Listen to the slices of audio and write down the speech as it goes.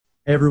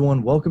Hey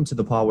everyone, welcome to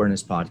the Paw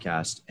Awareness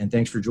Podcast, and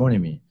thanks for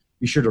joining me.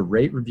 Be sure to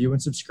rate, review,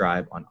 and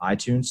subscribe on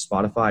iTunes,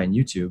 Spotify, and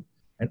YouTube,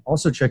 and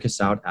also check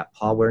us out at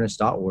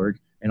pawareness.org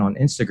and on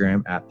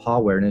Instagram at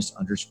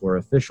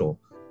pawareness_official.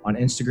 On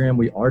Instagram,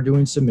 we are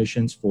doing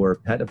submissions for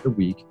Pet of the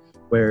Week,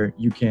 where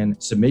you can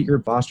submit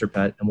your foster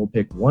pet, and we'll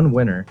pick one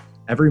winner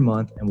every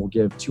month, and we'll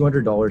give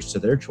 $200 to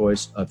their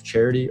choice of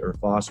charity or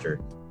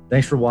foster.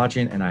 Thanks for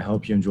watching, and I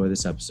hope you enjoy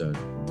this episode.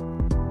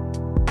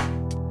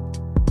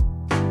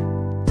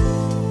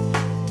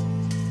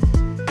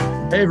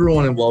 Hey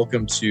everyone, and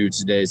welcome to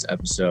today's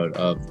episode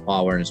of the Paw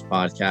Awareness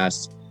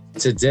Podcast.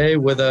 Today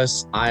with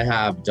us, I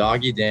have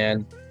Doggy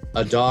Dan,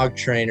 a dog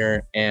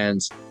trainer and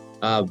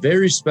a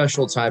very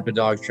special type of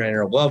dog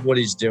trainer. Love what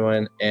he's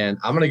doing, and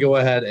I'm going to go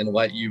ahead and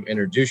let you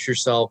introduce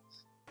yourself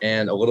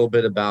and a little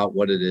bit about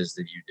what it is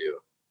that you do.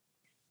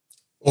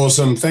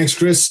 Awesome. Thanks,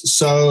 Chris.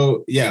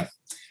 So,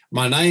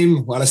 my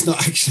name, well, it's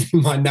not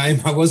actually my name.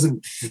 I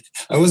wasn't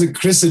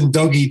Chris and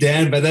Doggy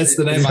Dan, but that's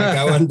the name I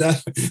go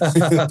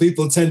under.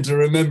 People tend to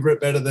remember it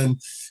better than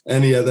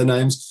any other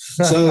names.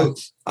 So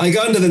I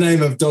go under the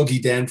name of Doggy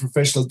Dan,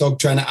 professional dog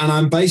trainer, and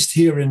I'm based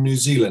here in New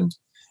Zealand.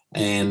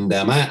 And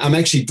I'm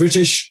actually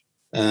British.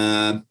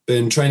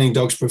 Been training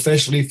dogs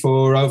professionally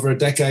for over a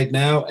decade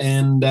now.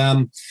 And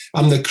I'm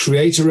the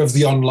creator of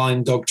the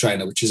Online Dog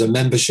Trainer, which is a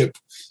membership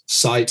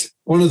site,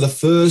 one of the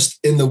first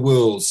in the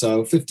world.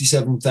 So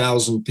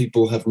 57,000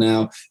 people have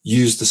now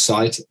used the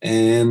site,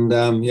 and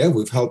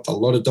we've helped a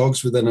lot of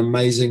dogs with an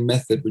amazing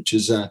method, which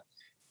is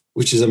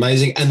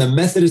amazing. And the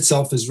method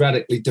itself is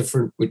radically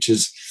different, which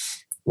is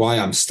why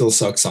I'm still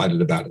so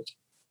excited about it.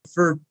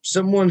 For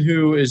someone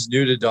who is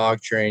new to dog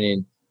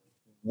training,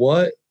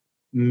 what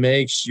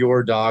makes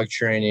your dog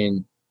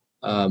training?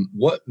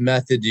 What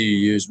method do you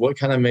use? What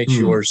kind of makes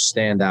yours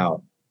stand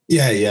out?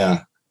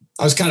 Yeah.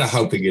 I was kind of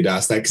hoping you'd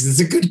ask that because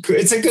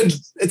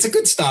it's a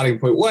good starting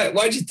point.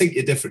 Why do you think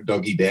you're different,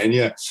 Doggy Dan?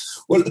 Yeah.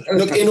 Well,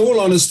 look, in all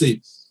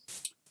honesty,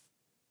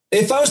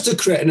 if I was to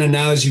create an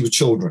analogy with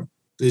children,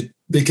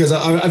 because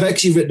I've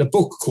actually written a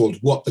book called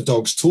What the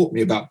Dogs Taught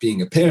Me About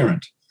Being a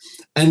Parent.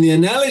 And the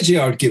analogy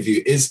I would give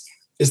you is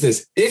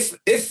this.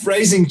 If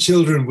raising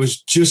children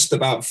was just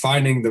about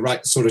finding the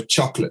right sort of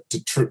chocolate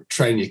to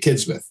train your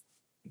kids with,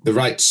 the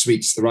right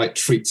sweets, the right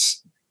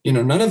treats,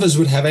 none of us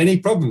would have any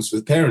problems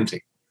with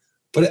parenting.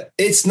 But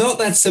it's not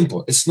that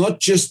simple. It's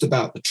not just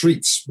about the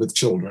treats with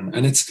children.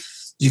 And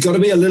you've got to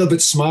be a little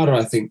bit smarter,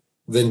 I think,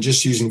 than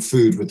just using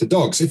food with the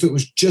dogs. If it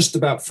was just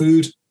about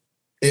food,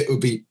 it would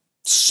be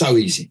so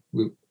easy,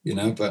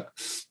 but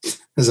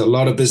there's a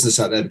lot of business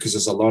out there because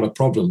there's a lot of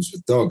problems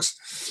with dogs.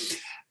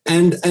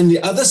 And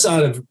the other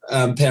side of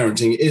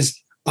parenting is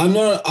I'm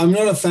not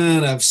a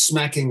fan of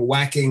smacking,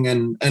 whacking,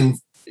 and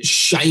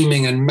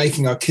shaming and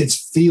making our kids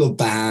feel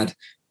bad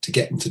to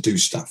get them to do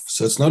stuff.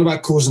 So it's not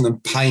about causing them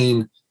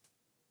pain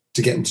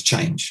to get them to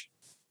change.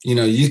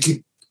 You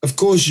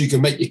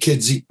can make your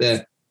kids eat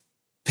their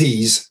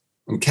peas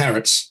and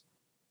carrots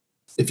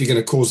if you're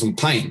going to cause them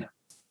pain.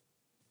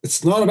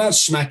 It's not about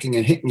smacking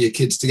and hitting your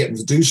kids to get them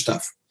to do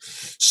stuff.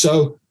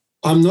 So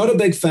I'm not a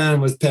big fan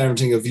with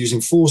parenting of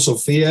using force or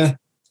fear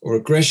or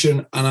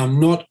aggression.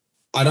 And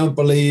I don't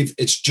believe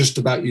it's just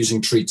about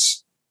using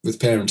treats with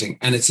parenting.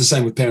 And it's the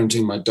same with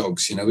parenting my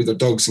dogs. We've got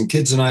dogs and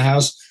kids in our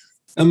house.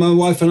 And my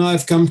wife and I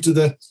have come to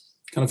the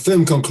kind of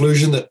firm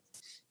conclusion that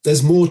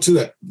there's more to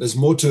it. There's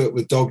more to it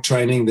with dog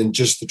training than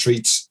just the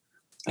treats.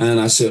 And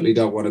I certainly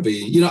don't want to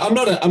be,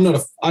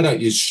 I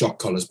don't use shock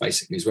collars,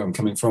 basically, is where I'm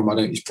coming from. I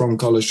don't use prong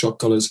collars, shock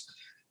collars.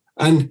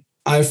 And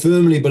I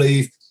firmly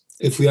believe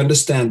if we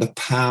understand the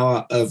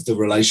power of the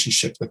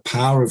relationship, the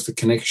power of the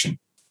connection,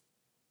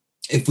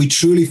 if we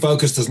truly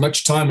focused as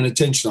much time and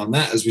attention on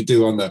that as we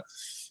do on the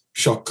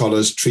shock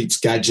collars, treats,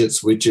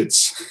 gadgets,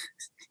 widgets,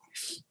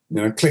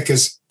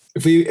 clickers,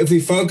 if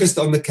we focused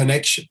on the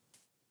connection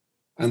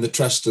and the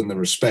trust and the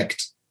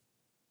respect,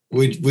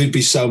 we'd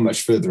be so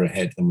much further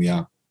ahead than we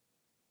are.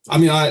 I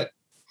mean,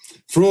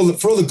 for all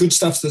the good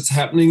stuff that's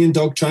happening in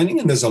dog training,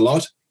 and there's a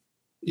lot,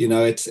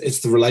 it's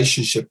the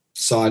relationship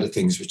side of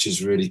things which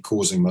is really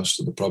causing most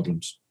of the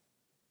problems.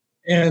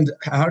 And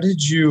how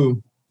did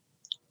you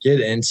get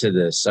into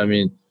this? I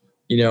mean,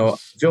 I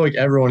feel like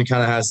everyone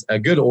kind of has a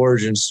good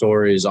origin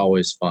story is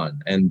always fun.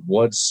 And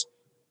what's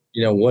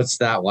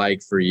that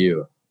like for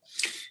you?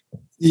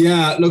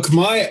 Yeah, look,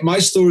 my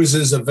stories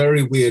is a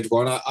very weird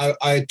one.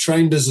 I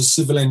trained as a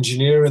civil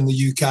engineer in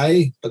the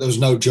UK, but there was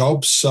no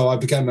jobs. So I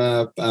became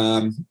a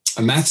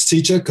maths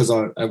teacher because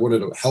I wanted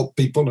to help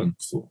people.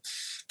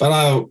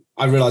 But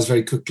I realized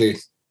very quickly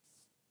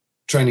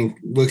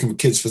working with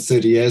kids for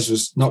 30 years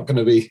was not going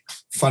to be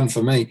fun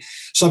for me.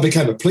 So I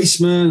became a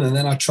policeman, and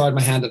then I tried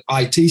my hand at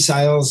IT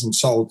sales and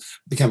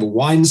became a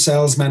wine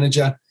sales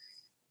manager.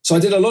 So I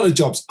did a lot of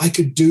jobs. I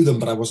could do them,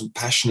 but I wasn't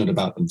passionate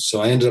about them.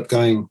 So I ended up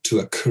going to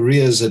a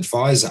careers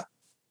advisor,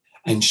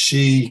 and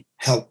she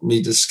helped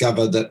me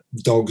discover that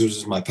dogs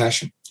was my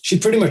passion. She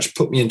pretty much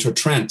put me into a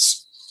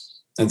trance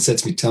and said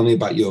to me, tell me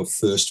about your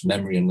first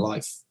memory in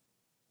life.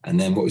 And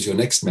then what was your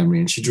next memory?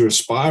 And she drew a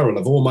spiral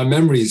of all my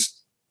memories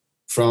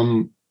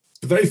from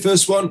the very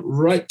first one,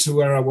 right to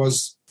where I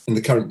was in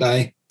the current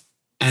day,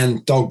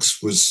 and dogs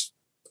was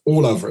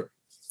all over it.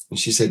 And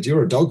she said,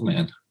 "You're a dog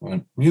man." I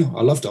went, "Yeah,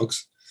 I love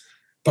dogs."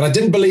 But I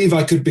didn't believe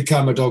I could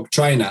become a dog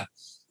trainer.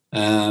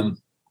 But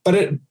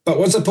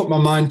once I put my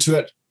mind to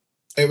it,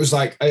 it was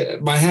like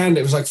it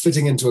was like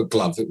fitting into a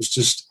glove. It was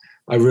just,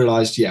 I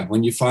realized,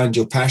 when you find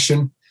your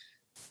passion,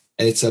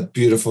 it's a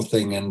beautiful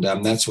thing. And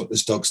that's what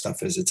this dog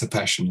stuff is. It's a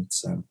passion.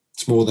 It's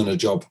more than a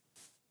job.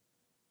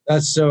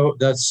 That's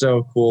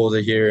so cool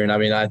to hear. And I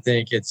mean, I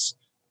think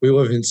we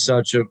live in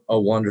such a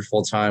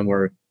wonderful time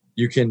where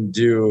we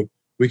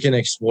can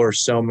explore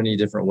so many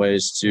different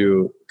ways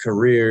to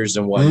careers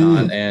and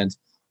whatnot. And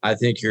I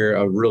think you're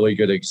a really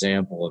good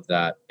example of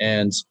that.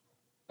 And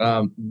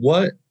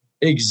what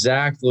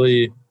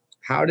exactly,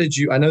 how did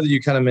you, I know that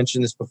you kind of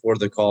mentioned this before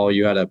the call,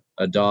 you had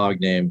a dog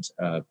named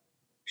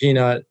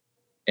Peanut,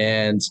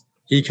 and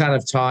he kind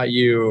of taught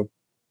you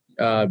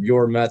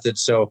your method.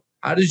 So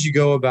how did you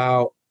go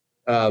about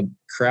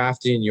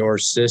crafting your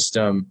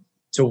system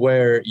to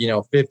where,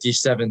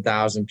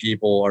 57,000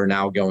 people are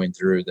now going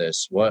through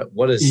this?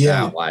 What is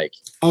that like?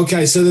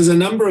 Okay, so there's a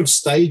number of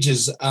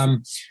stages.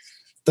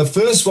 The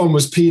first one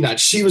was Peanut.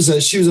 She was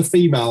a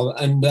female,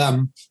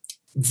 and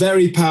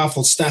very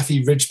powerful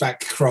Staffy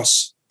Ridgeback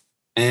cross.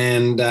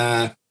 And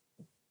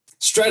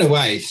straight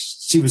away,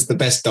 she was the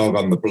best dog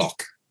on the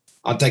block.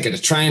 I'd take her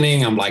to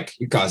training. I'm like,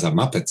 "You guys are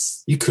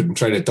muppets. You couldn't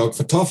train a dog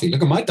for toffee.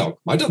 Look at my dog.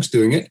 My dog's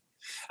doing it."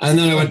 And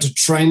then I went to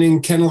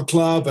training kennel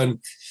club, and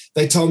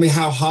they told me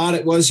how hard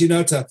it was,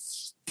 to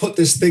put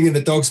this thing in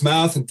the dog's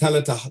mouth and tell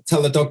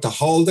the dog to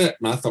hold it.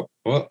 And I thought,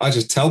 well, I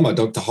just tell my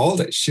dog to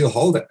hold it. She'll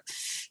hold it.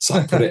 So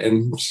I put it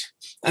in.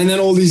 And then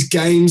all these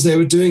games they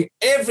were doing,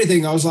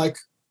 everything. I was like,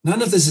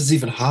 none of this is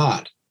even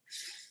hard.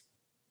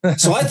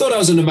 So I thought I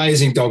was an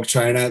amazing dog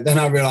trainer. Then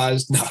I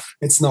realized, no,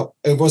 it's not.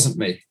 It wasn't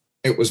me.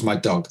 It was my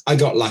dog. I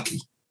got lucky.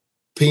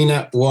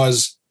 Peanut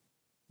was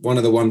one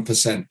of the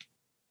 1%.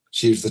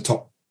 She was the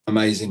top,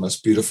 amazing,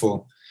 most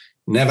beautiful.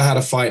 Never had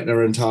a fight in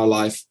her entire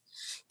life.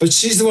 But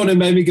she's the one who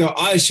made me go,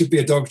 I should be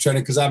a dog trainer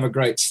because I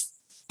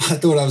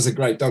thought I was a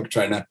great dog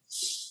trainer.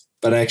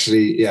 But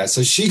actually,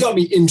 so she got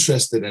me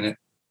interested in it.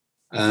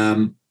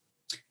 And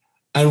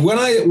when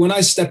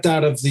I stepped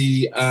out of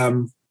the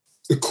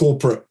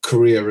corporate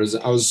career, as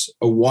I was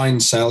a wine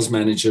sales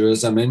manager,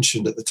 as I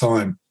mentioned at the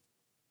time.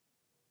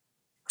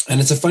 And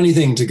it's a funny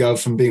thing to go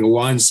from being a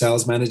wine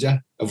sales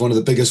manager of one of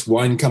the biggest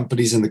wine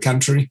companies in the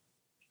country.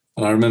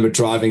 And I remember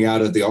driving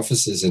out of the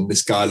offices, and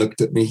this guy looked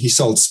at me. He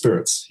sold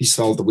spirits. He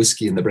sold the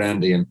whiskey and the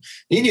brandy, and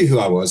he knew who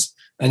I was,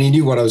 and he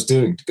knew what I was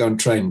doing to go and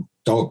train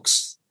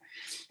dogs.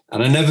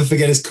 And I never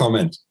forget his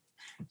comment.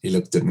 He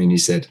looked at me and he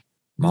said,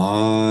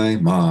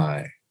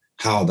 my,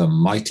 how the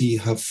mighty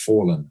have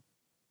fallen.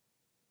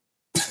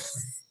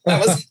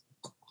 That was,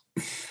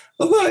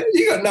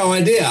 you got no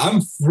idea.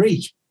 I'm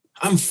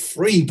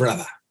free,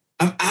 brother.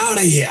 I'm out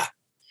of here.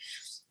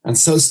 And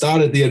so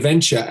started the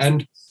adventure.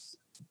 And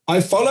I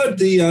followed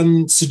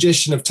the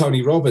suggestion of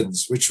Tony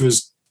Robbins, which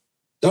was,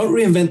 don't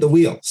reinvent the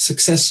wheel.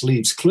 Success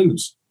leaves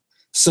clues.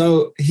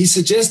 So he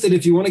suggested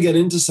if you want to get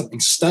into something,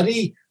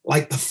 study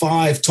like the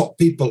 5 top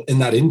people in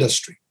that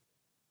industry.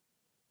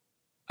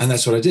 And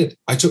that's what I did.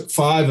 I took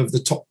 5 of the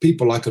top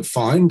people I could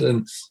find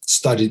and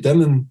studied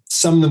them. And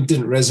some of them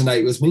didn't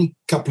resonate with me.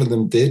 A couple of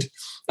them did.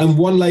 And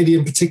one lady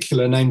in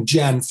particular named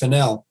Jan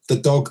Fennell, the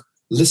dog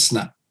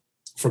listener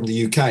from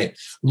the UK,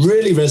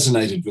 really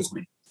resonated with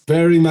me.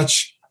 Very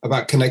much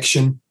about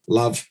connection,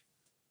 love,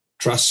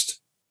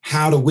 trust,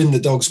 how to win the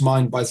dog's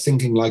mind by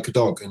thinking like a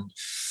dog. And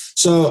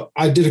so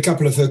I did a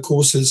couple of her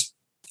courses,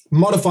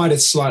 modified it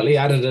slightly,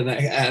 added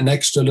an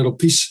extra little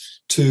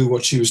piece to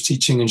what she was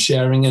teaching and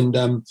sharing, and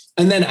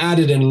then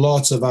added in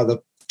lots of other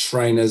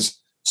trainers'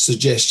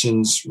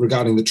 suggestions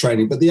regarding the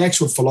training. But the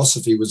actual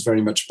philosophy was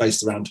very much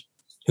based around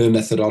her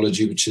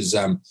methodology, which is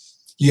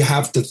you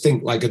have to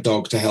think like a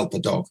dog to help a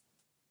dog.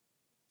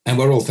 And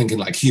we're all thinking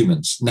like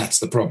humans, and that's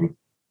the problem.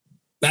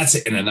 That's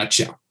it in a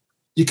nutshell.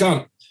 You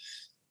can't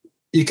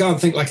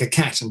think like a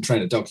cat and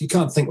train a dog. You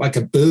can't think like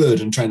a bird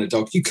and train a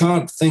dog. You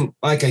can't think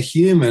like a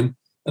human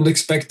and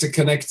expect to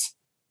connect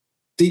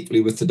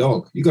deeply with the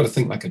dog. You got to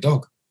think like a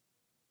dog.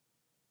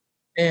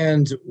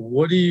 And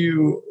what do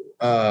you,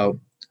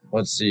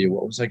 let's see,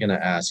 what was I going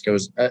to ask? I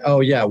was,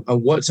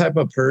 what type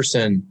of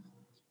person,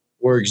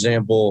 for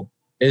example,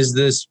 is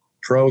this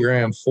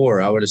program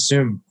for? I would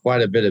assume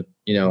quite a bit of,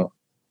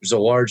 there's a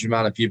large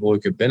amount of people who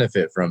could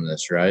benefit from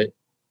this, right?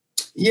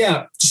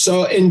 Yeah.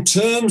 So in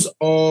terms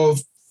of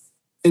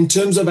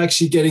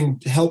actually getting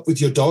help with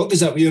your dog,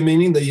 is that what you're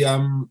meaning?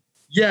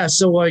 Yeah.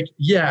 So I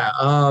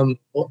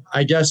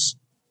guess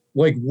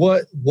like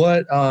what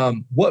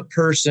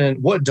person,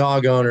 what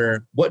dog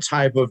owner, what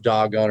type of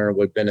dog owner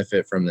would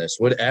benefit from this?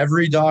 Would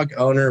every dog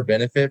owner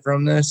benefit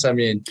from this? I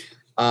mean,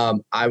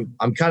 I'm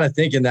kind of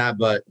thinking that,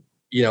 but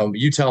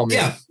you tell me.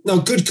 Yeah. No,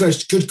 good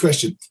question. Good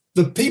question.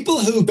 The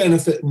people who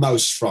benefit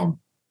most from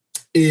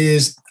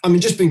is,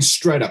 just being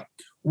straight up.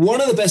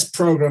 One of the best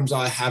programs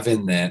I have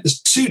in there,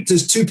 there's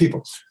two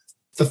people.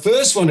 The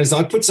first one is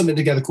I put something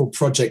together called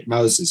Project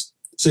Moses.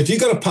 So if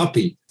you've got a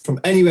puppy from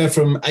anywhere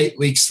from 8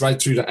 weeks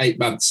right through to 8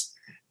 months,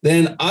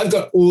 then I've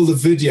got all the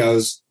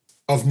videos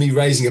of me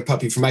raising a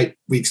puppy from 8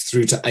 weeks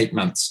through to 8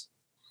 months.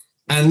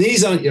 And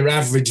these aren't your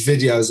average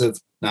videos of,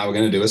 now we're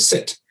going to do a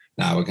sit.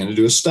 Now we're going to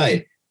do a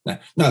stay.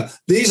 No,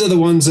 these are the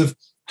ones of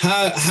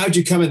how do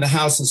you come in the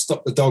house and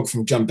stop the dog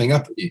from jumping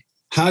up at you?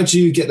 How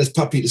do you get this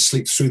puppy to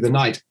sleep through the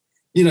night?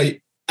 You know,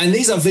 and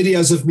these are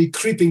videos of me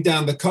creeping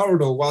down the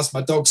corridor whilst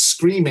my dog's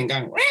screaming,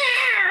 going,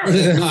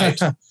 at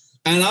night.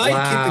 And I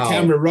keep the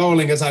camera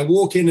rolling as I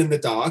walk in the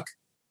dark.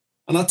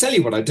 And I'll tell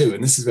you what I do.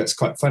 And this is where it's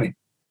quite funny.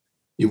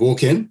 You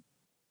walk in,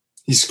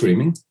 he's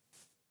screaming.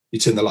 You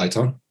turn the light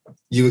on.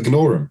 You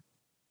ignore him.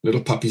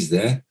 Little puppy's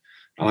there.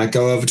 And I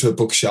go over to a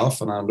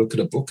bookshelf and I look at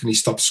a book and he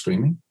stops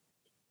screaming.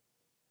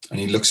 And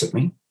he looks at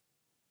me.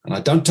 And I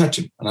don't touch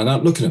him. And I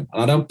don't look at him.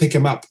 And I don't pick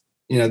him up.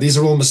 You know, these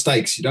are all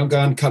mistakes. You don't go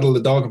and cuddle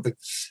the dog.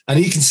 And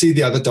he can see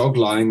the other dog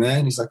lying there.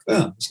 And he's like,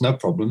 oh, it's no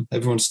problem.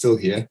 Everyone's still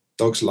here.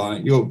 Dog's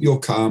lying. You're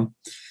calm.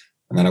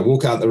 And then I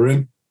walk out the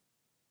room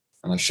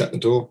and I shut the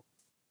door.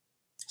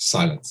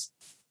 Silence.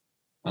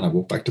 And I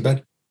walk back to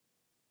bed.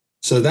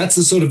 So that's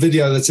the sort of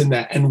video that's in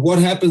there. And what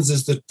happens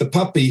is that the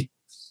puppy,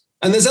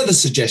 and there's other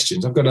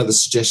suggestions. I've got other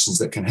suggestions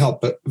that can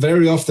help. But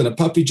very often a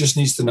puppy just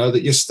needs to know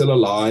that you're still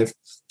alive,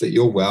 that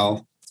you're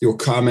well. Your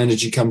calm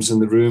energy comes in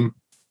the room,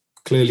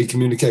 clearly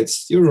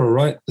communicates, you're all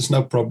right, there's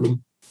no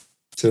problem.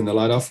 Turn the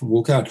light off and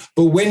walk out.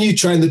 But when you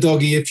train the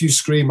doggy, if you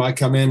scream, I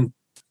come in,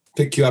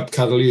 pick you up,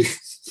 cuddle you,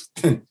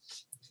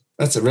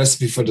 that's a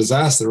recipe for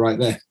disaster right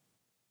there.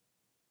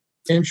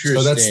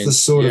 Interesting. So that's the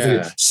sort of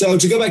video. So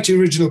to go back to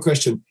your original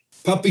question,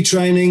 puppy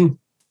training,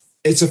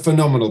 it's a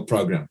phenomenal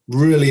program.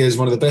 Really is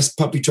one of the best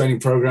puppy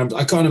training programs.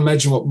 I can't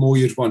imagine what more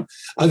you'd want.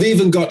 I've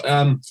even got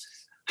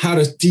how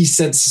to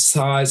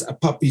desensitize a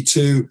puppy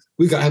to,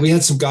 we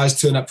had some guys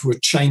turn up who were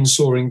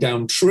chainsawing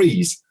down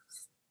trees.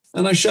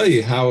 And I show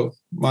you how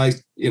my,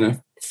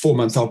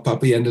 4-month-old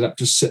puppy ended up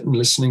just sitting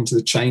listening to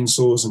the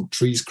chainsaws and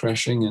trees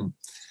crashing and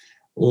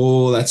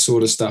all that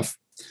sort of stuff.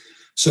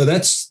 So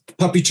that's the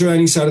puppy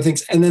training side of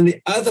things. And then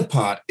the other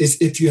part is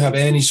if you have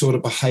any sort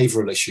of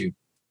behavioral issue.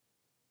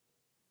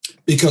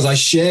 Because I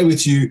share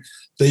with you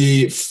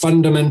the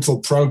fundamental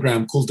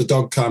program called the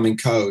Dog Calming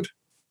Code,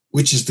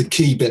 which is the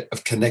key bit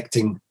of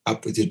connecting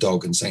up with your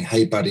dog and saying,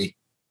 hey, buddy,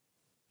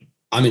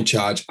 I'm in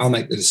charge. I'll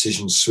make the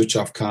decisions, switch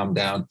off, calm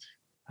down.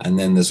 And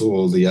then there's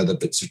all the other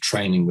bits of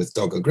training with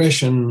dog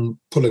aggression,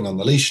 pulling on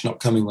the leash, not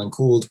coming when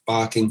called,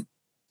 barking.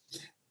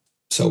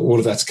 So all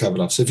of that's covered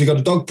up. So if you've got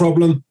a dog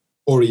problem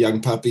or a young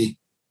puppy,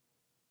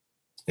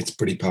 it's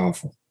pretty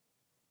powerful.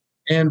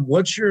 And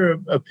what's your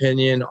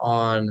opinion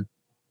on,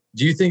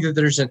 do you think that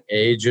there's an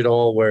age at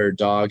all where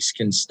dogs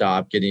can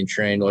stop getting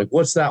trained? Like,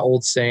 what's that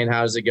old saying?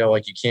 How does it go?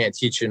 Like, you can't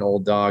teach an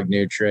old dog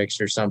new tricks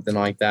or something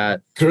like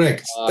that.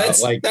 Correct.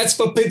 That's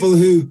for people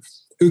who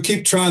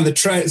keep trying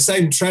the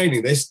same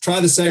training. They try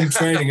the same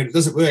training and it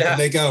doesn't work. Yeah. And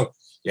they go,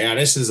 yeah,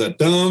 this is a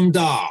dumb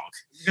dog.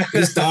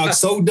 This dog's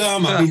so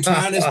dumb. I've been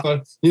trying this,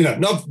 but,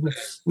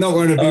 not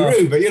want to be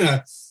rude,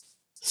 but,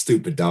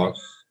 stupid dog.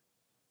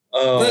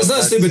 No, it's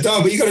not a stupid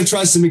dog, but you got to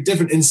try something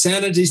different.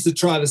 Insanities to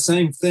try the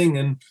same thing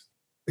and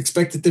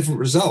expect a different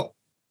result.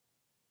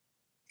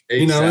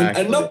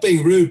 Exactly. And not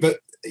being rude, but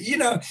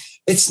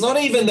it's not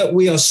even that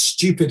we are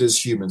stupid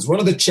as humans. One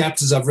of the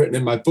chapters I've written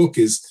in my book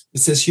it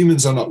says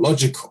humans are not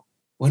logical.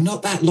 We're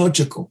not that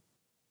logical.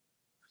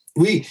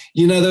 There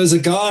was a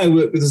guy I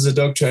worked with as a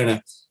dog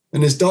trainer,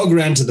 and his dog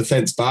ran to the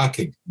fence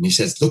barking, and he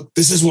says, "Look,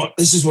 this is what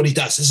he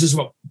does. This is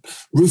what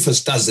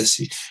Rufus does. This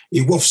he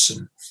woofs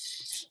and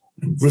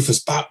Rufus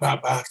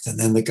barked, and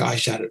then the guy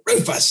shouted,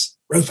 Rufus,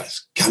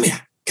 come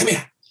here.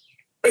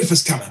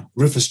 Rufus, come on.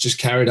 Rufus just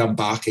carried on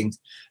barking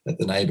at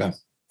the neighbor.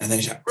 And then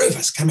he shouted,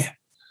 Rufus, come here.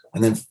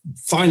 And then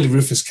finally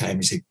Rufus came.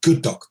 He said,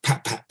 good dog,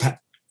 pat, pat,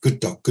 pat. Good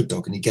dog.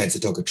 And he gave the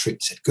dog a treat.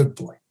 He said, good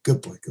boy. He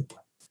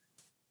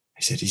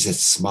said, he's a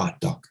smart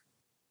dog.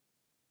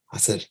 I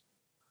said,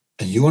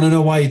 and you want to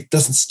know why he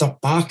doesn't stop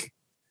barking?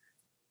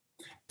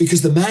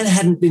 Because the man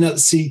hadn't been able to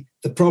see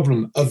the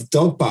problem of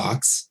dog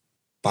barks,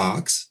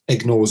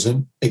 ignores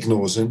him.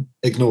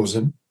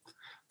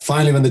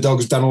 Finally, when the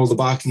dog's done all the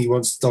barking he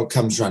wants, the dog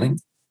comes running.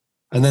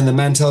 And then the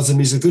man tells him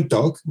he's a good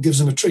dog and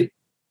gives him a treat.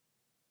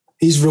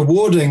 He's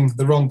rewarding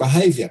the wrong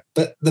behavior,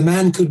 but the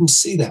man couldn't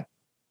see that.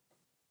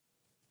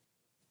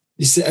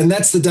 You see, and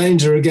that's the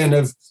danger, again,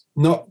 of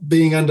not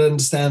being able to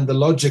understand the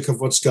logic of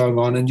what's going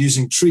on and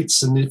using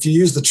treats. And if you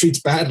use the treats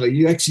badly,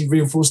 you actually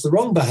reinforce the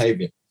wrong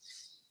behavior,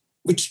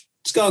 which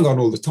is going on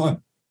all the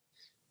time.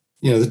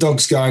 The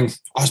dog's going,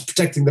 I was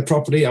protecting the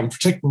property. I'm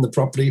protecting the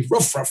property.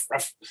 Ruff, ruff,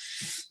 ruff.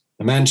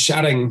 The man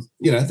shouting,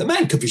 the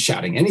man could be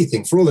shouting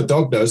anything. For all the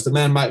dog knows, the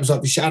man might as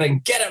well be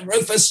shouting, get him,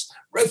 Rufus.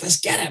 Rufus,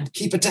 get him.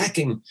 Keep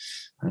attacking.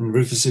 And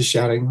Rufus is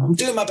shouting, I'm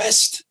doing my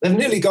best. They've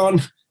nearly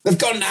gone. They've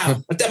gone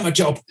now. I've done my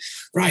job.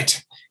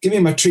 Right. Give me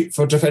my treat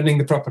for defending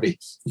the property.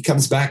 He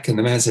comes back and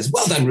the man says,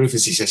 well done,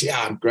 Rufus. He says,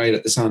 yeah, I'm great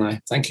at this, aren't I?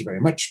 Thank you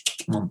very much.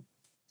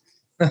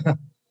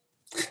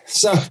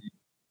 So.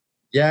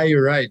 Yeah,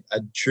 you're right.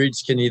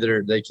 Treats can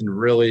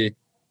really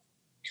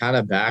kind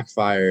of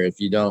backfire if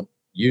you don't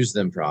use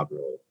them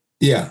properly.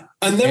 Yeah.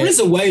 And there is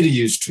a way to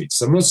use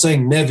treats. I'm not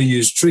saying never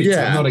use treats.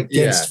 Yeah, I'm not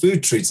against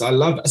food treats. I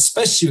love,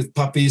 especially with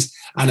puppies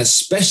and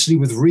especially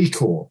with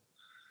recall.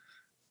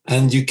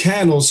 And you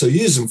can also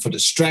use them for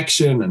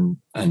distraction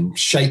and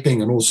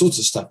shaping and all sorts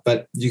of stuff,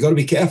 but you got to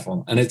be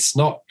careful. And it's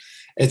not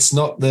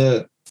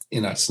the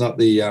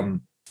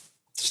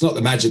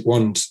magic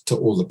wand to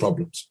all the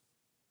problems.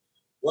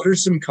 What are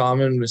some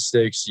common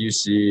mistakes you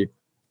see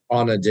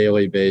on a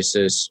daily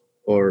basis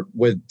or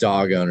with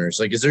dog owners?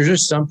 Like, is there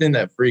just something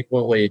that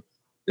frequently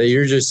that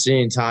you're just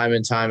seeing time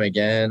and time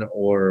again,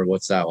 or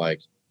what's that like?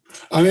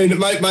 I mean,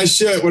 my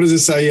shirt, what does it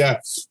say?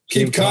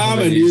 Keep calm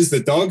and use the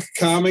dog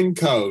calming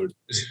code.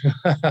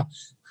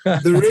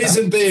 The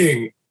reason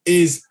being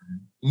is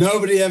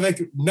nobody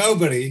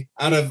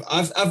out of,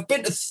 I've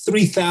been to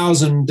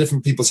 3,000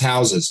 different people's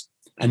houses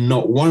and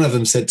not one of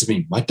them said to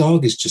me, my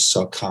dog is just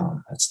so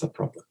calm. That's the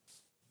problem.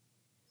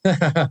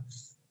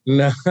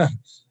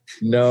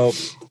 No.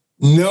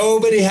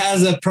 Nobody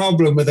has a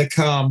problem with a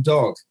calm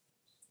dog.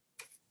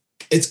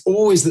 It's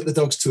always that the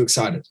dog's too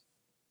excited.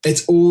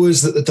 It's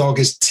always that the dog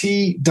is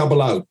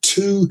TOO,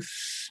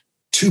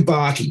 too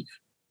barky,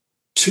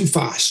 too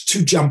fast,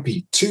 too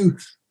jumpy,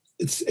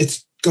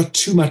 it's got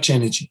too much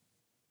energy.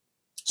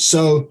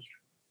 So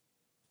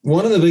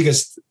one of the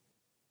biggest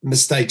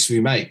mistakes we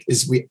make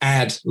is we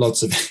add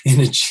lots of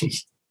energy.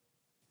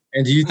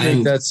 And do you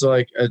think that's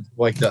like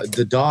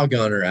the dog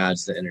owner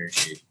adds the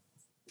energy?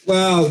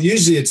 Well,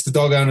 usually it's the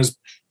dog owners,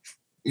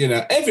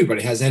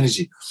 everybody has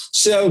energy.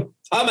 So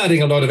I'm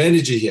adding a lot of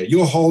energy here.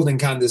 You're holding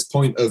kind of this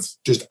point of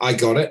just, I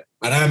got it,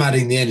 and I'm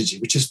adding the energy,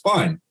 which is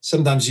fine.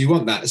 Sometimes you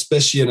want that,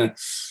 especially in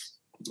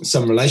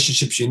some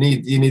relationships, you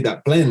need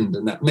that blend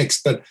and that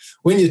mix. But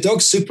when your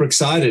dog's super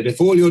excited, if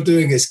all you're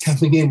doing is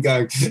coming in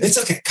going, it's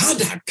okay, calm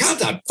down,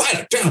 fight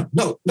it down,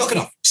 no, knock it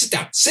off, sit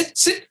down,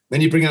 sit. Then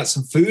you bring out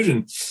some food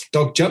and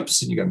dog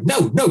jumps and you go,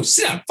 no,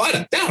 sit down, fight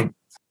it down.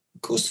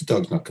 Of course the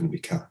dog's not going to be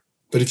calm.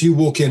 But if you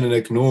walk in and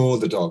ignore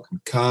the dog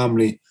and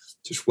calmly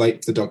just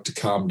wait for the dog to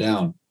calm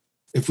down,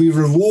 if we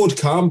reward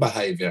calm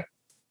behavior,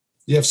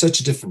 you have such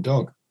a different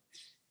dog.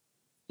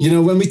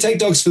 When we take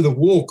dogs for the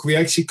walk, we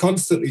actually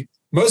constantly,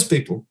 most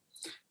people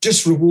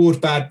just reward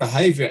bad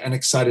behavior and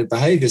excited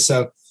behavior.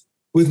 So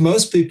with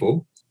most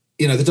people,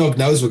 the dog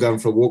knows we're going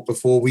for a walk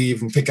before we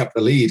even pick up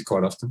the lead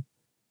quite often.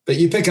 But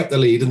you pick up the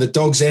lead and the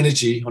dog's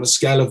energy on a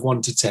scale of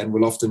 1 to 10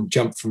 will often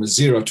jump from a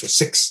 0 to a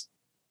 6.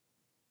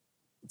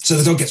 So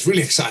the dog gets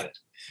really excited.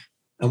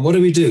 And what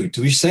do?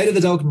 Do we say to the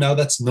dog, no,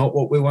 that's not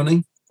what we're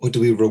wanting? Or do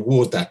we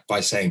reward that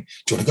by saying,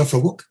 do you want to go for a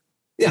walk?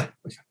 Yeah.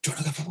 Do you want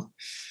to go for a walk?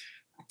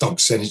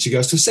 Dog's energy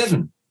goes to a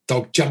 7.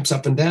 Dog jumps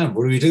up and down.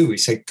 What do? We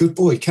say, good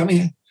boy, come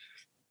here.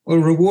 We're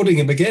rewarding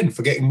him again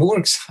for getting more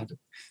excited.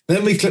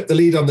 Then we clip the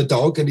lead on the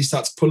dog and he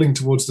starts pulling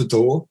towards the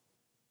door.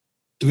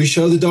 Do we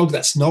show the dog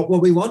that's not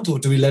what we want, or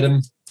do we let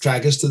him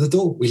drag us to the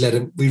door?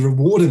 We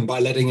reward him by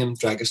letting him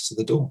drag us to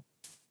the door.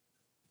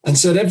 And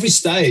so at every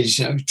stage,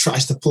 he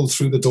tries to pull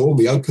through the door, and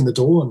we open the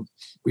door and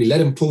we let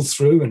him pull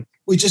through and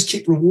we just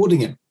keep rewarding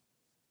him.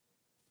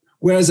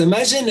 Whereas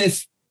imagine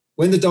if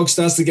when the dog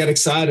starts to get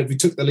excited, we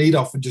took the lead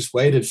off and just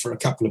waited for a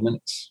couple of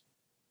minutes.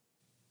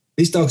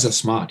 These dogs are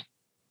smart.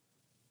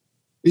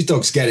 These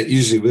dogs get it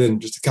usually within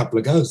just a couple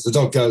of goes. The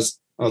dog goes,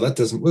 oh, that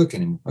doesn't work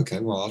anymore. Okay,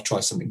 well, I'll try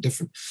something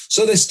different.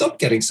 So they stop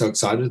getting so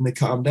excited and they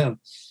calm down.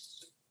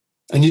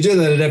 And you do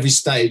that at every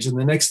stage. And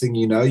the next thing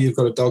you know, you've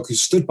got a dog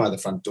who's stood by the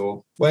front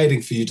door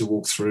waiting for you to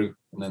walk through.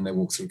 And then they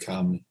walk through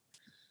calmly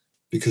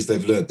because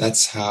they've learned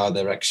that's how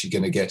they're actually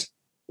going to get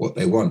what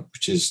they want,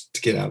 which is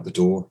to get out the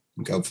door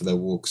and go for their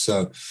walk.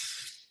 So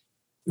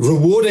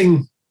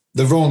rewarding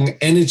the wrong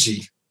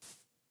energy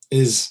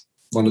is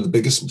one of the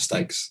biggest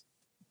mistakes.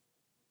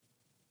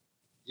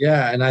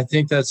 Yeah, and I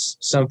think that's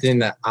something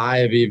that I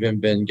have even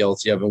been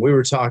guilty of. And we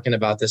were talking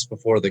about this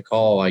before the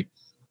call. Like,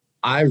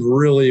 I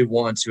really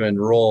want to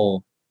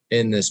enroll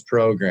in this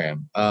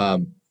program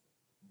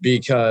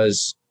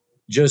because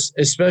just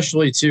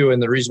especially too,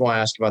 and the reason why I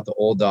ask about the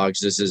old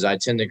dogs is I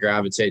tend to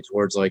gravitate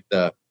towards like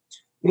the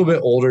little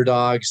bit older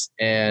dogs,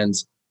 and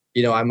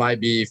I might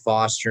be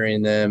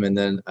fostering them and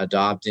then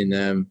adopting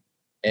them,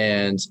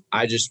 and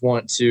I just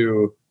want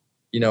to,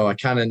 I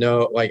kind of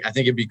know, like, I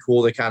think it'd be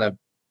cool to kind of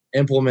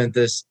implement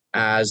this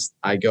as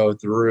I go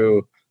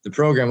through the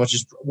program, which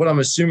is what I'm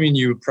assuming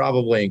you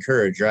probably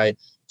encourage, right?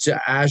 So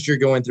as you're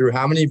going through,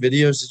 how many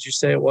videos did you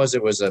say it was?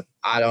 It was a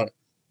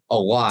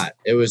lot.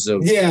 It was a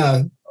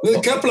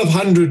couple of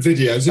hundred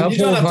videos. You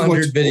don't have to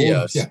watch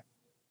videos. Yeah.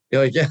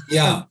 You're like,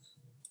 yeah.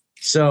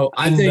 So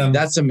I think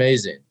that's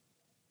amazing.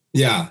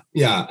 Yeah.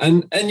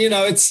 And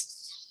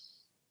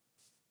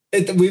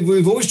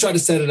we've always tried to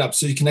set it up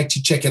so you can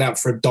actually check it out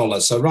for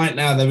 $1. So right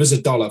now there is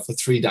 $1 for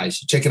 3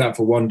 days. You check it out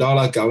for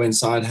 $1, go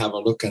inside, have a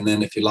look, and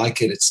then if you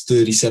like it, it's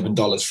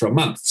 $37 for a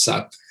month.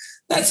 So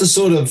that's a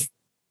sort of,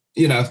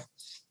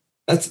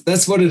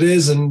 that's what it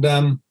is.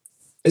 And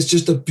it's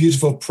just a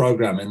beautiful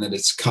program in that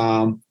it's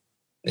calm,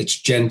 it's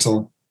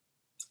gentle,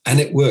 and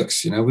it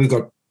works. We've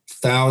got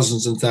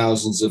thousands and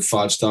thousands of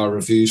 5-star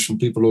reviews from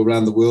people all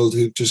around the world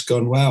who've just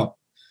gone, wow,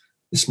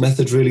 this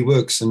method really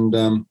works, and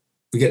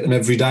we get them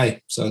every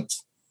day. So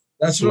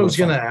that's what I was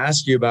going to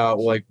ask you about.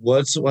 Like,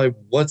 what's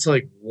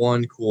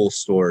one cool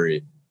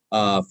story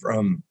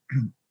from,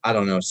 I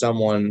don't know,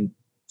 someone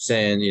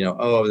saying, you know,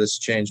 oh, this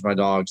changed my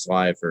dog's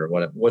life or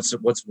whatever. What's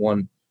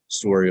one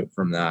story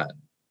from that?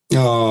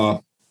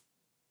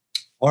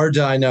 Or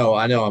do I know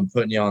I'm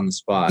putting you on the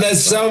spot.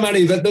 There's so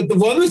many, but the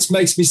one which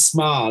makes me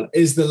smile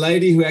is the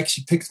lady who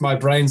actually picked my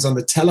brains on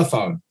the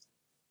telephone.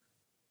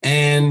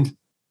 And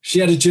she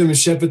had a German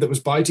Shepherd that was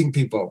biting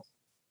people.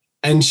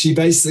 And she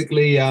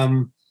basically,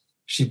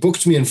 she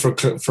booked me in for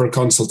a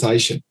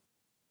consultation.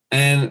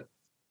 And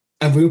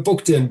we were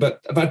booked in, but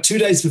about 2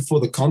 days before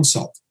the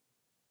consult,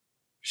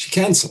 she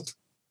cancelled.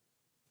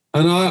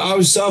 And I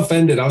was so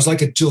offended. I was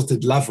like a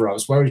jilted lover. I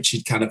was worried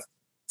she'd kind of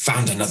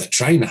found another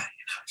trainer.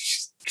 You know,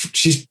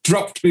 she's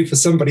dropped me for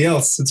somebody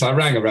else. Since I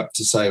rang her up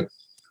to say,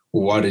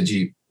 well,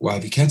 why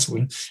have you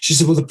cancelled? She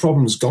said, well, the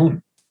problem's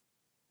gone.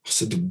 I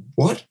said,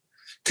 what?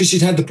 Because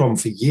she'd had the problem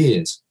for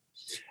years.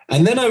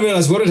 And then I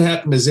realized what had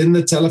happened is in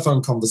the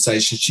telephone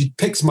conversation, she'd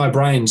picked my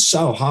brain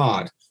so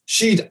hard.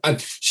 She'd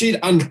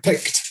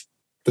unpicked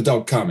the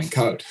dog calming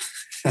code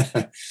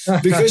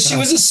because she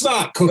was a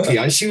smart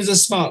cookie. She was a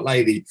smart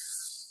lady.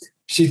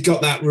 She'd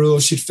got that rule.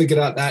 She'd figured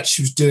out that.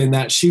 She was doing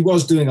that. She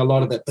was doing a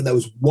lot of it, but there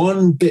was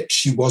one bit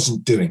she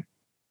wasn't doing.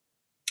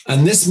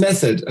 And this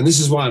method, and this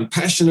is why I'm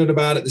passionate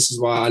about it, this is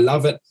why I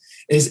love it,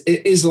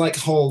 it is like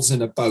holes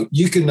in a boat.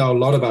 You can know a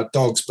lot about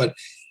dogs, but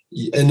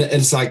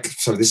it's like,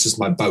 sorry, this is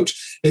my boat.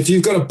 If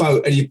you've got a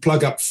boat and you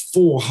plug up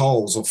 4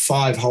 holes or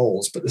 5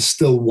 holes, but there's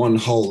still 1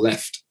 hole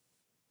left,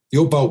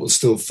 your boat will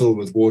still fill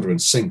with water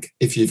and sink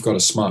if you've got a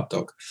smart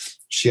dog.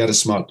 She had a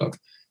smart dog.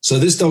 So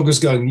this dog was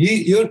going,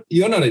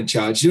 you're not in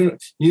charge. You're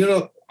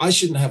not, I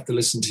shouldn't have to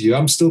listen to you.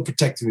 I'm still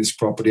protecting this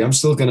property. I'm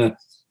still going to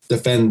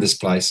defend this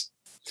place.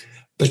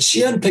 But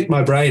she unpicked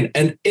my brain.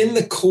 And in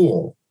the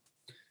call,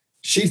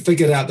 she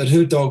figured out that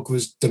her dog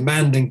was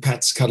demanding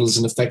pats, cuddles,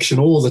 and affection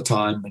all the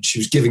time. And she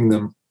was giving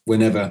them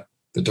whenever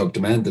the dog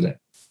demanded it.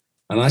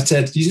 And I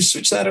said, you just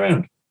switch that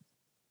around.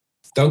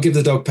 Don't give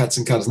the dog pats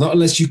and cuddles, not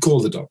unless you call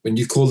the dog. When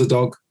you call the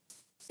dog,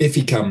 if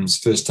he comes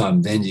first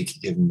time, then you can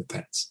give him the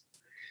pats.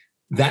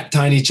 That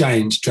tiny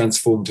change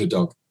transformed her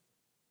dog.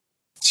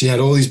 She had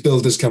all these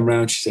builders come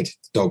round. She said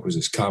the dog was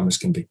as calm as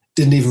can be.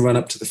 Didn't even run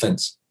up to the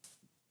fence.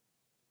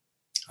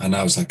 And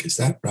I was like, is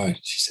that right?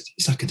 She said,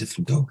 he's like a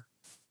different dog.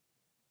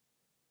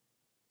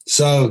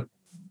 So,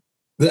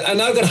 and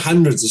I've got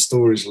hundreds of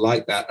stories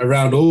like that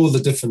around all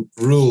the different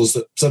rules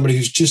that somebody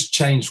who's just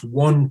changed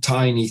one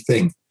tiny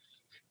thing.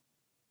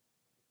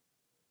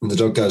 And the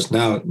dog goes,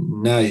 now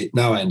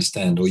I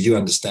understand, or you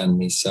understand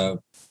me.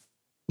 So,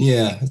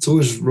 yeah, it's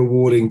always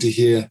rewarding to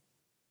hear.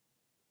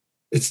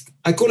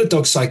 I call it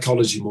dog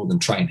psychology more than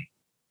training,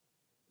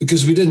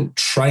 because we didn't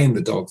train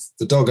the dog.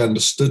 The dog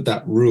understood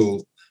that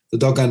rule. The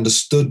dog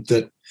understood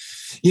that,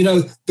 you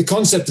know, the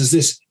concept is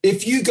this.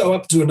 If you go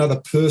up to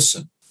another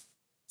person,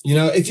 you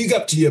know, if you go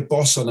up to your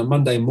boss on a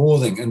Monday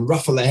morning and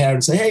ruffle their hair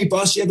and say, hey,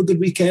 boss, you have a good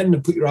weekend,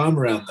 and put your arm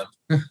around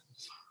them,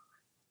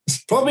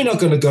 it's probably not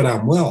going to go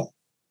down well,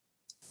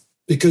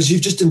 because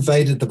you've just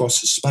invaded the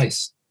boss's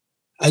space.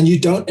 And you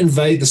don't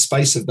invade the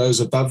space of those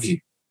above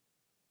you.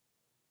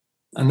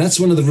 And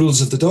that's one of the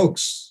rules of the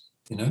dogs,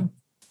 you know.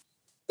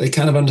 They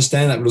kind of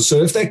understand that rule.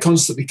 So if they're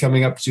constantly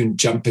coming up to you and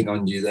jumping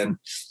on you, then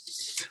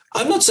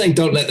I'm not saying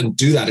don't let them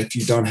do that if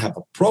you don't have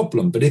a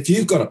problem. But if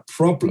you've got a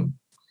problem,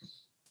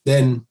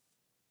 then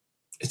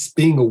it's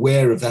being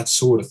aware of that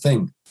sort of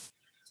thing.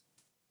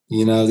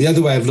 You know, the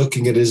other way of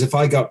looking at it is if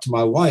I go up to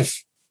my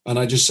wife and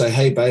I just say,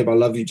 hey, babe, I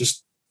love you.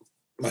 Just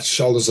my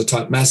shoulders are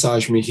tight.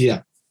 Massage me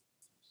here.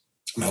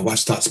 My wife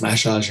starts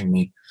massaging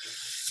me.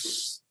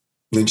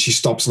 And then she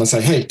stops and I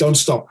say, hey, don't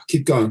stop.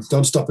 Keep going.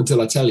 Don't stop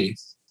until I tell you.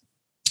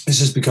 It's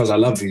just because I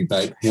love you,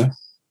 babe. Yeah.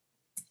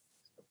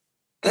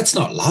 That's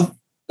not love.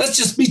 That's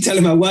just me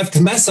telling my wife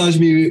to massage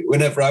me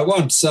whenever I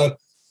want. So,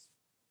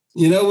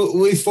 you know,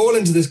 we fall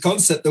into this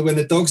concept that when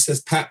the dog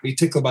says, pat me,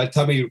 tickle my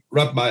tummy,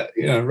 rub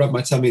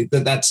my tummy,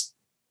 that's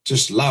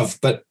just love.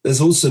 But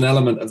there's also an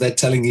element of they're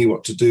telling you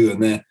what to do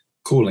and they're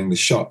calling the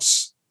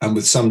shots. And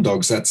with some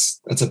dogs,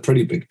 that's a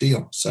pretty big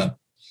deal. So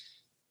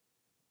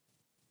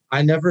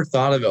I never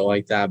thought of it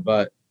like that,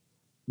 but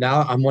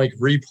now I'm like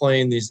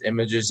replaying these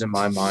images in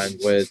my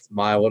mind with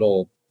my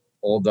little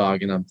old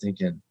dog, and I'm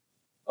thinking,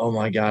 oh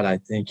my God, I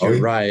think you're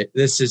right.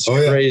 This is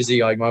crazy.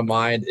 Yeah. Like my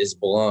mind is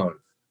blown.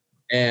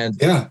 And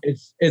yeah,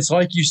 it's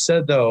like you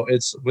said, though,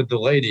 it's with the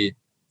lady,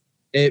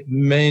 it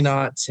may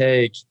not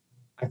take,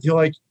 I feel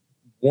like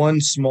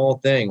one small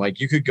thing, like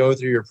you could go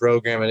through your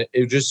program and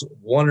it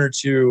world or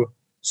 2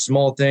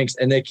 small things,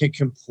 and they can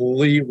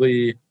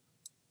completely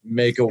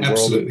make a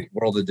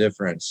world of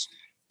difference.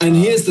 And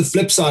here's the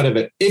flip side of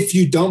it. If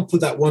you don't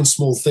put that one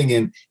small thing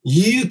in,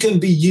 you can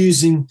be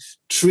using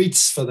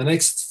treats for the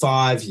next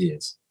 5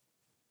 years,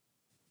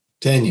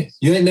 10 years.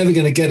 You ain't never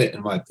going to get it,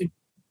 in my opinion.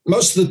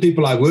 Most of the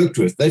people I worked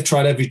with, they've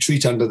tried every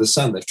treat under the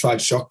sun. They've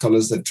tried shock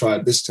collars. They've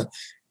tried this.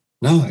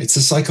 No, it's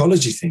a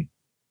psychology thing.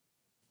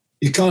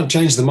 You can't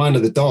change the mind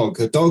of the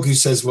dog. A dog who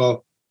says,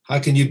 well, How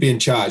can you be in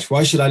charge?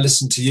 Why should I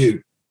listen to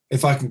you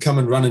if I can come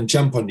and run and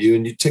jump on you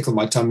and you tickle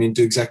my tummy and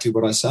do exactly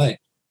what I say?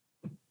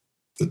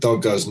 The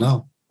dog goes,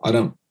 no, I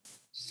don't.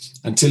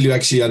 Until you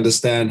actually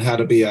understand how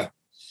to be a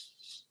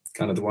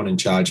kind of the one in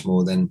charge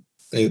more, then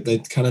they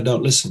kind of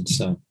don't listen.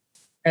 So,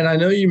 and I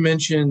know you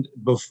mentioned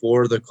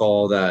before the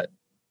call that,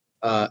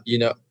 that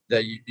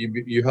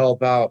you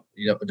help out,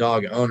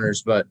 dog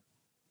owners, but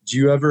do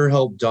you ever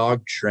help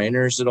dog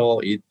trainers at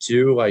all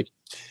too? Like,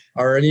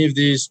 do any of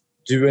these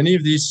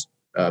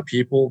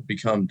people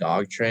become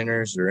dog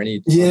trainers or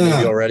maybe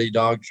already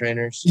dog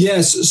trainers?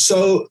 Yes.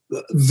 So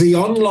the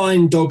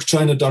online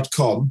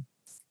dogtrainer.com,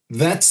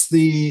 that's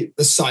the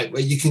site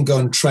where you can go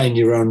and train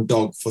your own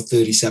dog for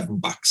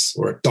 $37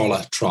 or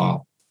 $1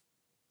 trial.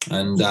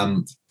 And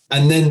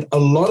then a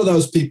lot of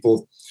those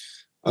people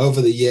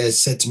over the years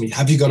said to me,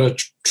 have you got a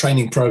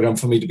training program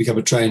for me to become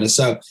a trainer?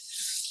 So,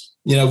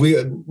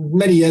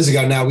 many years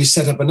ago now, we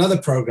set up another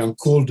program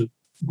called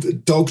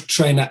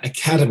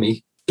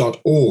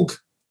dogtraineracademy.org.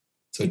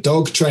 So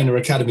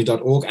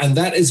dogtraineracademy.org. And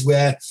that is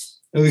where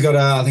we got,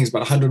 I think it's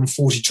about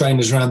 140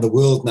 trainers around the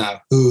world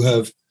now who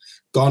have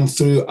gone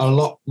through a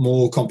lot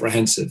more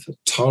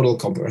total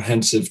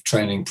comprehensive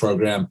training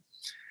program.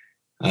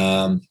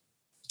 Inside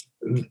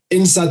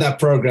that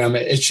program,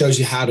 it shows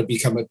you how to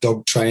become a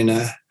dog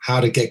trainer,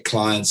 how to get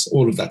clients,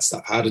 all of that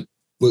stuff, how to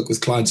work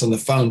with clients on the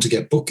phone to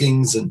get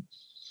bookings. And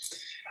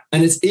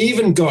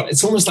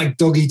it's almost like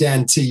Doggy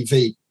Dan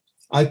TV.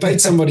 I paid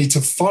somebody to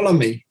follow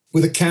me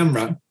with a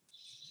camera,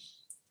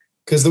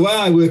 because the way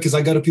I work is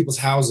I go to people's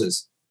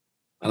houses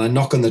and I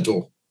knock on the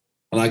door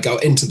and I go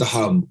into the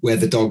home where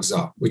the dogs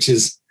are, which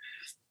is,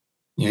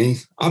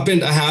 I've been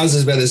to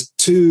houses where there's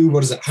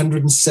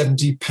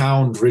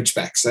 170-pound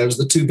Ridgebacks. Those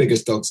are the two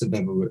biggest dogs I've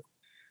ever worked.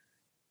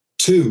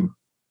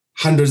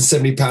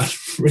 170-pound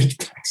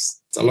Ridgebacks.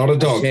 It's a lot of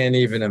dogs. I can't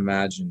even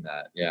imagine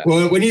that. Yeah.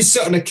 Well, when you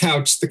sit on a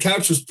couch, the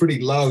couch was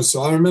pretty low.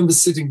 So I remember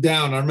sitting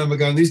down. I remember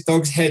going, these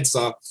dogs' heads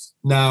are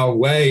now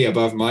way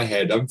above my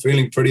head. I'm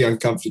feeling pretty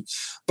uncomfortable.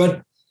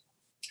 But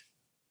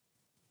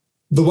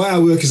the way I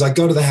work is I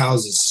go to the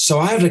houses. So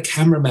I had a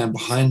cameraman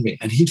behind me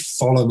and he'd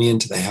follow me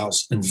into the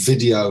house and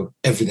video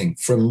everything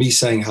from me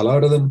saying hello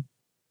to them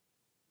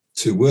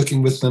to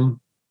working with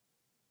them,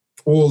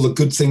 all the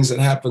good things that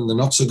happen, the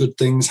not so good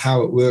things,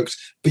 how it worked.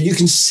 But you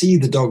can see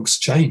the dogs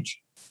change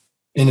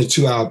in a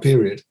 2-hour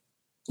period.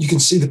 You can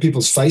see the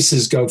people's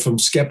faces go from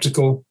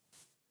skeptical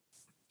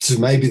to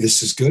maybe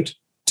this is good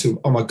to,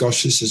 oh my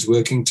gosh, this is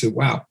working, to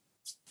wow,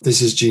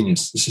 this is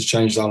genius. This has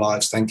changed our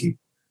lives. Thank you.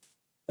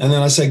 And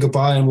then I say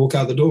goodbye and walk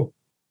out the door.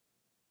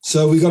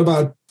 So we got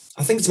about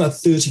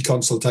 30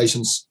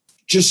 consultations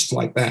just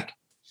like that.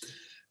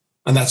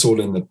 And that's all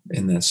in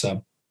there.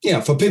 So yeah,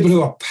 for people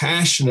who are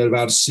passionate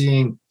about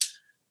seeing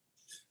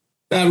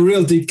that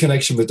real deep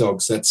connection with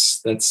dogs,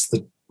 that's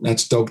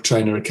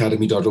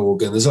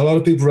dogtraineracademy.org. And there's a lot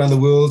of people around the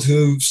world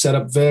who set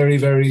up very,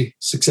 very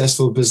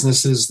successful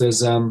businesses.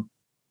 There's I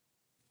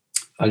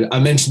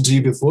mentioned to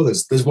you before,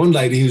 there's one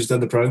lady who's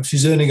done the program.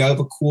 She's earning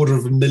over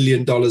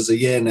 $250,000 a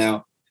year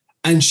now.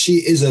 And she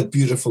is a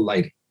beautiful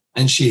lady.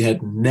 And she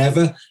had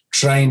never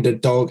trained a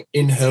dog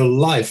in her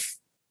life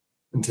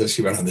until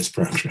she went on this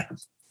program,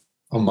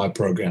 on my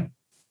program.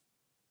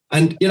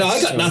 And,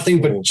 I got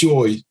nothing but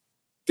joy,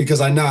 because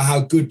I know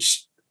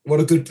what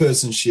a good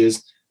person she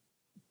is,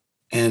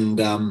 and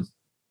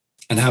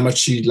how much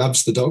she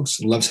loves the dogs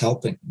and loves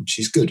helping. And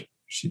she's good.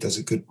 She does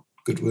a good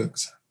work.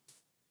 So.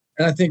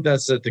 And I think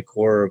that's at the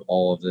core of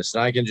all of this.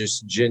 And I can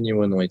just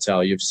genuinely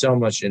tell you have so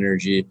much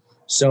energy,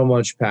 so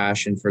much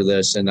passion for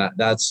this, and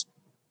that's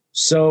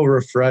so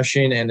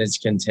refreshing, and it's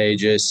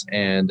contagious.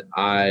 And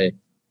I'm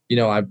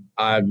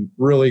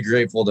really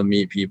grateful to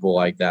meet people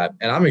like that.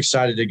 And I'm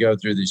excited to go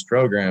through these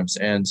programs.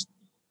 And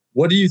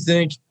what do you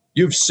think?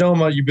 You've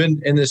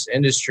been in this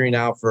industry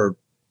now for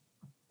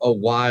a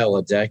while,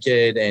 a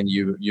decade, and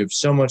you have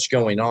so much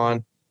going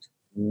on.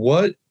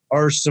 What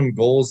are some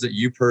goals that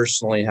you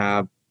personally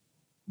have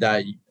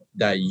that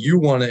you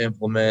want to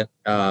implement,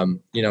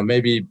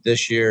 maybe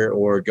this year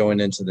or going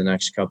into the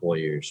next couple of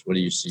years? What do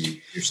you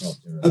see yourself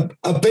doing?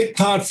 A big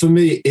part for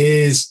me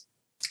is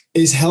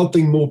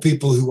helping more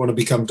people who want to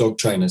become dog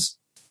trainers,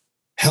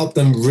 help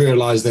them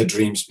realize their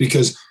dreams,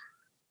 because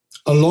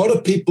a lot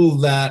of people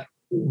that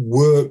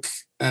work,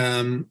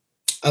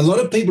 a lot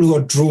of people who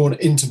are drawn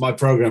into my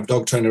program,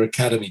 Dog Trainer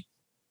Academy,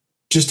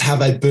 just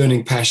have a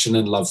burning passion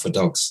and love for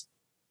dogs.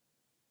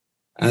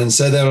 And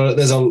so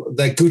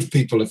they're good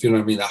people, if you know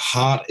what I mean. Their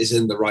heart is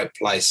in the right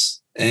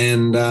place.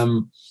 And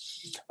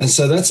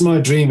so that's my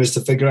dream, is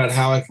to figure out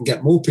how I can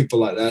get more people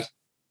like that,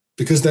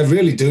 because they're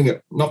really doing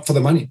it not for the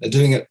money. They're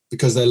doing it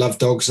because they love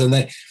dogs. And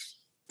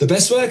the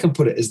best way I can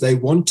put it is they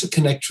want to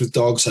connect with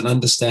dogs and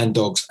understand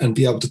dogs and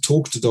be able to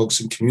talk to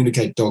dogs and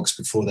communicate dogs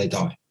before they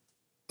die.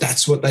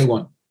 That's what they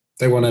want.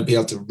 They want to be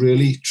able to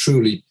really,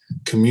 truly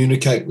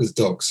communicate with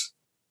dogs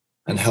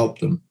and help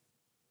them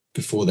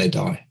before they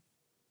die.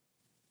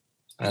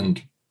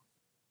 And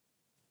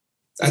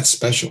that's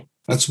special.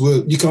 That's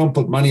work. You can't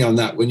put money on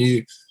that. When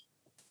you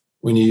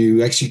when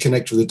you actually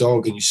connect with the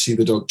dog and you see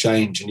the dog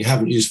change, and you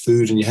haven't used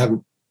food and you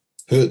haven't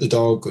hurt the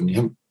dog and you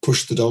haven't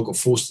pushed the dog or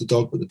forced the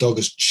dog, but the dog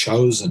has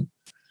chosen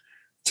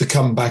to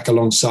come back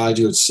alongside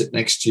you and sit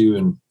next to you,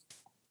 and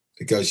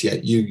it goes, yeah,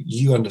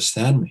 you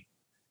understand me.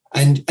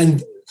 And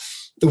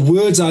the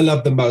words I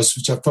love the most,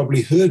 which I've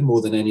probably heard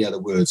more than any other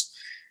words,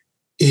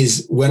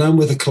 is when I'm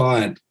with a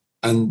client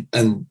and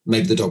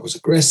maybe the dog was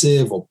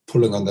aggressive or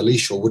pulling on the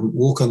leash or wouldn't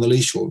walk on the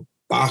leash or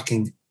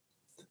barking.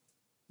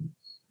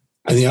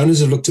 And the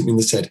owners have looked at me and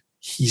they said,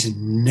 he's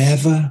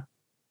never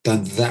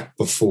done that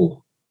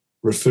before,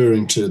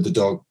 referring to the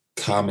dog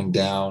calming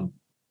down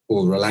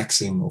or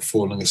relaxing or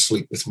falling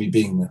asleep with me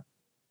being there.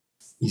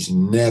 He's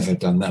never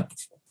done that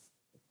before.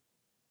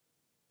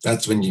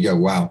 That's when you go,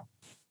 wow,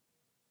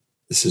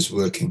 this is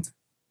working.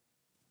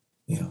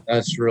 Yeah.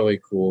 That's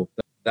really cool.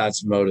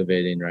 That's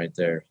motivating right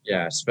there.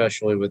 Yeah,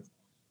 especially with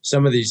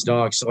some of these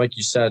dogs. Like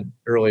you said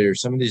earlier,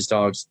 some of these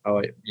dogs,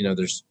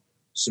 there's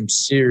some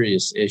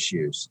serious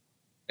issues.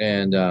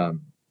 And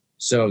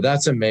so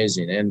that's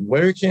amazing. And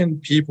where can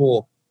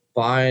people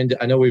find,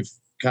 I know we've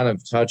kind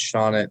of touched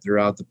on it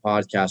throughout the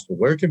podcast, but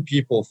where can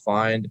people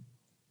find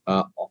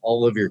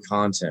all of your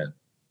content?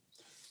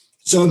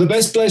 So the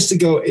best place to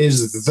go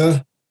is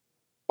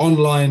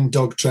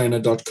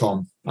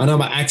theonlinedogtrainer.com. I know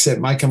my accent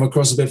might come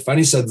across a bit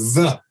funny. So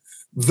the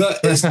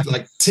is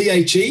like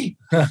THE,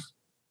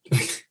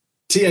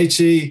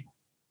 THE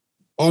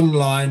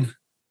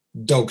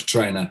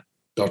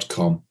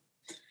onlinedogtrainer.com.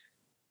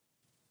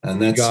 And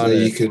that's where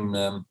you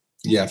can,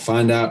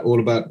 find out all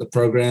about the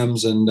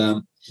programs.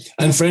 And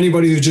for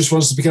anybody who just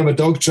wants to become a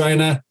dog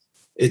trainer,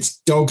 it's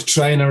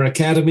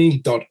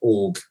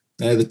dogtraineracademy.org.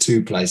 They're the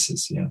two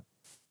places. Yeah.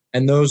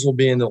 And those will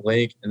be in the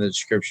link in the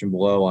description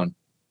below on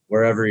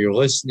wherever you're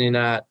listening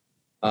at.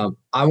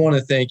 I want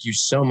to thank you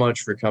so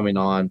much for coming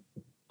on.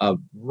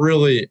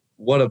 Really,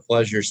 what a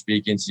pleasure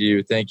speaking to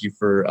you. Thank you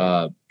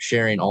for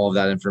sharing all of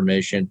that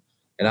information.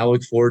 And I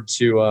look forward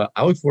to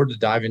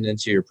diving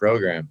into your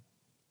program.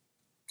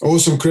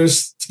 Awesome,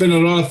 Chris. It's been a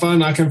lot of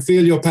fun. I can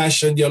feel your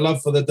passion, your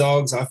love for the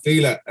dogs. I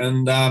feel it.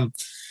 And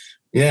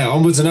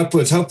onwards and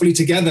upwards. Hopefully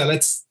together.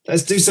 Let's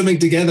do something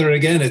together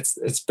again.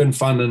 It's been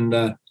fun, and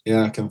I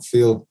can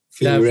feel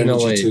your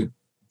energy too.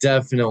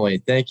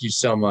 Definitely. Thank you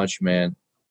so much, man.